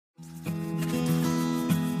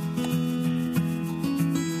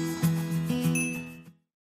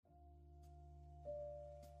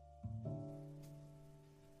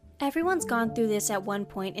Everyone's gone through this at one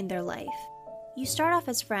point in their life. You start off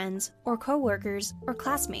as friends, or co-workers, or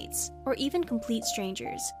classmates, or even complete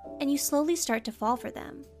strangers, and you slowly start to fall for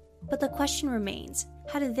them. But the question remains,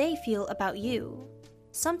 how do they feel about you?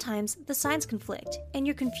 Sometimes the signs conflict, and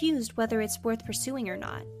you're confused whether it's worth pursuing or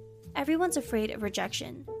not. Everyone's afraid of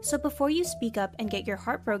rejection, so before you speak up and get your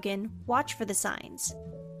heart broken, watch for the signs.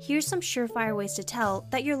 Here's some surefire ways to tell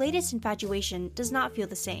that your latest infatuation does not feel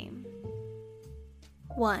the same.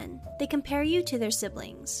 1. They compare you to their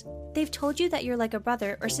siblings. They've told you that you're like a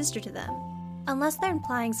brother or sister to them. Unless they're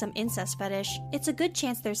implying some incest fetish, it's a good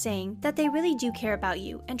chance they're saying that they really do care about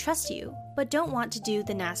you and trust you, but don't want to do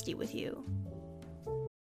the nasty with you.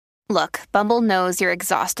 Look, Bumble knows you're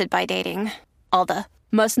exhausted by dating. All the,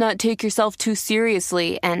 must not take yourself too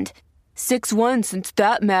seriously, and 6'1" since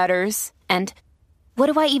that matters, and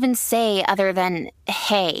what do I even say other than,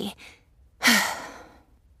 hey?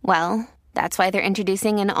 Well, that's why they're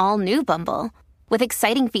introducing an all-new Bumble, with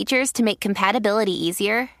exciting features to make compatibility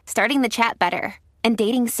easier, starting the chat better, and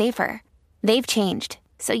dating safer. They've changed,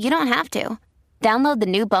 so you don't have to. Download the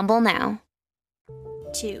new Bumble now.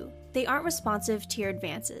 2. They aren't responsive to your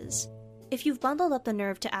advances. If you've bundled up the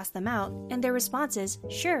nerve to ask them out, and their response is,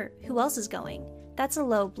 sure, who else is going? That's a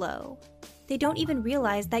low blow. They don't even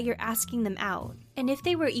realize that you're asking them out, and if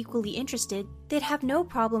they were equally interested, they'd have no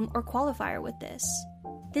problem or qualifier with this.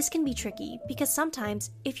 This can be tricky because sometimes,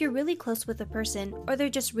 if you're really close with a person or they're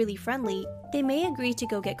just really friendly, they may agree to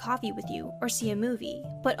go get coffee with you or see a movie,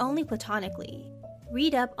 but only platonically.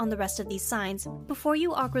 Read up on the rest of these signs before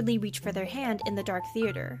you awkwardly reach for their hand in the dark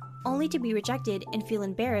theater, only to be rejected and feel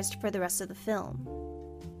embarrassed for the rest of the film.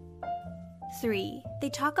 3. They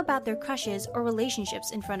talk about their crushes or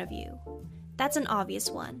relationships in front of you. That's an obvious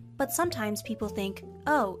one, but sometimes people think,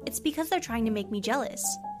 oh, it's because they're trying to make me jealous.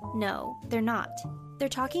 No, they're not. They're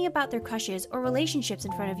talking about their crushes or relationships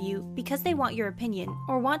in front of you because they want your opinion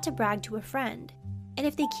or want to brag to a friend. And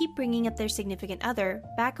if they keep bringing up their significant other,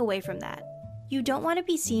 back away from that. You don't want to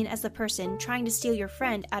be seen as the person trying to steal your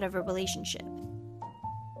friend out of a relationship.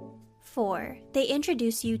 4. They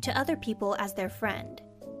introduce you to other people as their friend.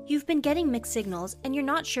 You've been getting mixed signals and you're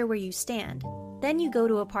not sure where you stand. Then you go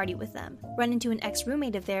to a party with them, run into an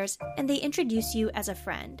ex-roommate of theirs, and they introduce you as a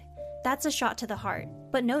friend. That's a shot to the heart,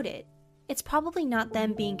 but note it. It's probably not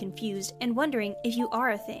them being confused and wondering if you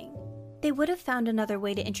are a thing. They would have found another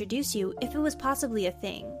way to introduce you if it was possibly a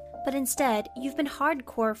thing, but instead, you've been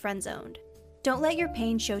hardcore friend-zoned. Don't let your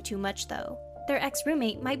pain show too much though. Their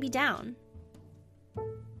ex-roommate might be down.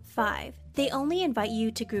 5. They only invite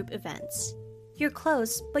you to group events. You're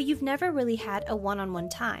close, but you've never really had a one-on-one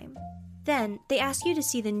time. Then, they ask you to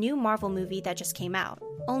see the new Marvel movie that just came out.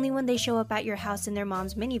 Only when they show up at your house in their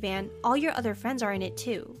mom's minivan, all your other friends are in it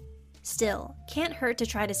too. Still, can't hurt to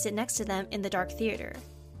try to sit next to them in the dark theater.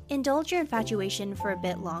 Indulge your infatuation for a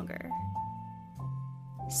bit longer.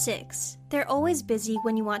 6. They're always busy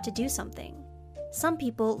when you want to do something. Some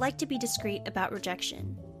people like to be discreet about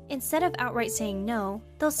rejection. Instead of outright saying no,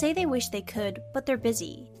 they'll say they wish they could, but they're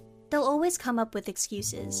busy. They'll always come up with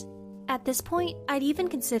excuses. At this point, I'd even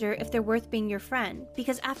consider if they're worth being your friend,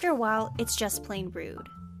 because after a while, it's just plain rude.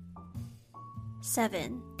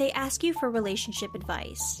 7. They ask you for relationship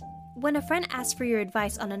advice. When a friend asks for your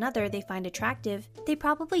advice on another they find attractive, they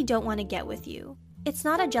probably don't want to get with you. It's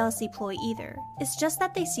not a jealousy ploy either, it's just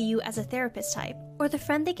that they see you as a therapist type, or the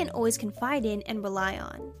friend they can always confide in and rely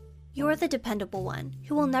on. You're the dependable one,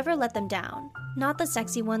 who will never let them down, not the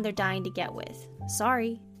sexy one they're dying to get with.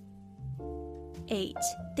 Sorry. 8.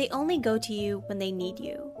 They only go to you when they need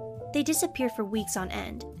you. They disappear for weeks on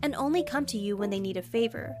end, and only come to you when they need a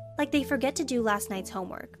favor, like they forget to do last night's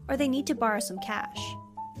homework, or they need to borrow some cash.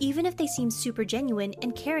 Even if they seem super genuine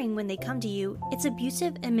and caring when they come to you, it's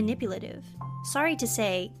abusive and manipulative. Sorry to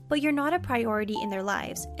say, but you're not a priority in their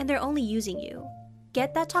lives, and they're only using you.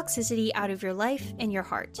 Get that toxicity out of your life and your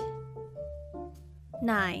heart.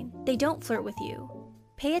 9. They don't flirt with you.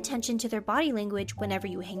 Pay attention to their body language whenever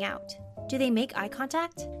you hang out. Do they make eye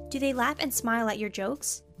contact? Do they laugh and smile at your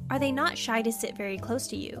jokes? Are they not shy to sit very close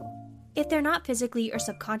to you? If they're not physically or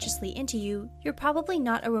subconsciously into you, you're probably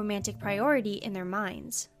not a romantic priority in their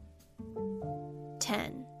minds.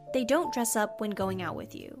 10. They don't dress up when going out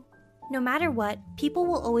with you. No matter what, people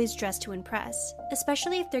will always dress to impress,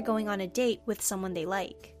 especially if they're going on a date with someone they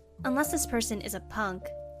like. Unless this person is a punk,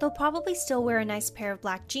 they'll probably still wear a nice pair of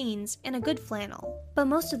black jeans and a good flannel, but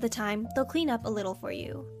most of the time, they'll clean up a little for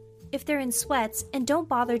you. If they're in sweats and don't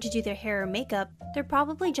bother to do their hair or makeup, they're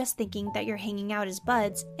probably just thinking that you're hanging out as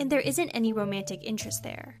buds and there isn't any romantic interest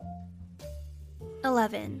there.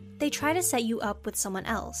 11. They try to set you up with someone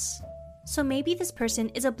else. So maybe this person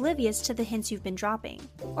is oblivious to the hints you've been dropping,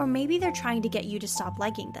 or maybe they're trying to get you to stop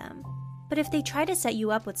liking them. But if they try to set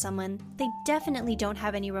you up with someone, they definitely don't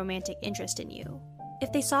have any romantic interest in you.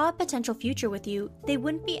 If they saw a potential future with you, they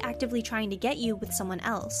wouldn't be actively trying to get you with someone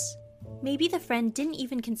else. Maybe the friend didn't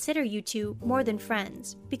even consider you two more than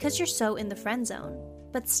friends because you're so in the friend zone.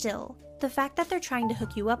 But still, the fact that they're trying to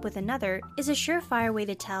hook you up with another is a surefire way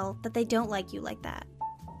to tell that they don't like you like that.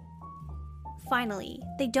 Finally,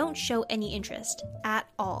 they don't show any interest at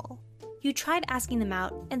all. You tried asking them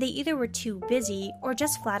out and they either were too busy or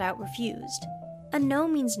just flat out refused. A no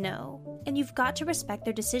means no, and you've got to respect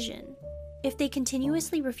their decision. If they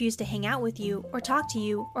continuously refuse to hang out with you or talk to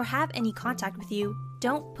you or have any contact with you,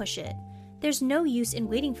 don't push it. There's no use in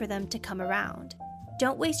waiting for them to come around.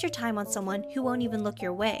 Don't waste your time on someone who won't even look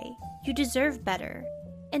your way. You deserve better.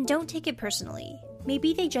 And don't take it personally.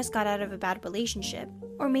 Maybe they just got out of a bad relationship,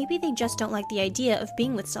 or maybe they just don't like the idea of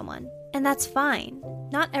being with someone. And that's fine.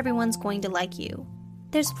 Not everyone's going to like you.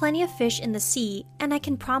 There's plenty of fish in the sea, and I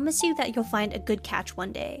can promise you that you'll find a good catch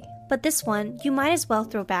one day. But this one, you might as well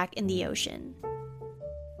throw back in the ocean.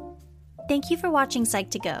 Thank you for watching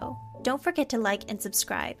Psych2Go. Don't forget to like and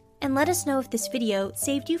subscribe, and let us know if this video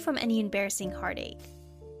saved you from any embarrassing heartache.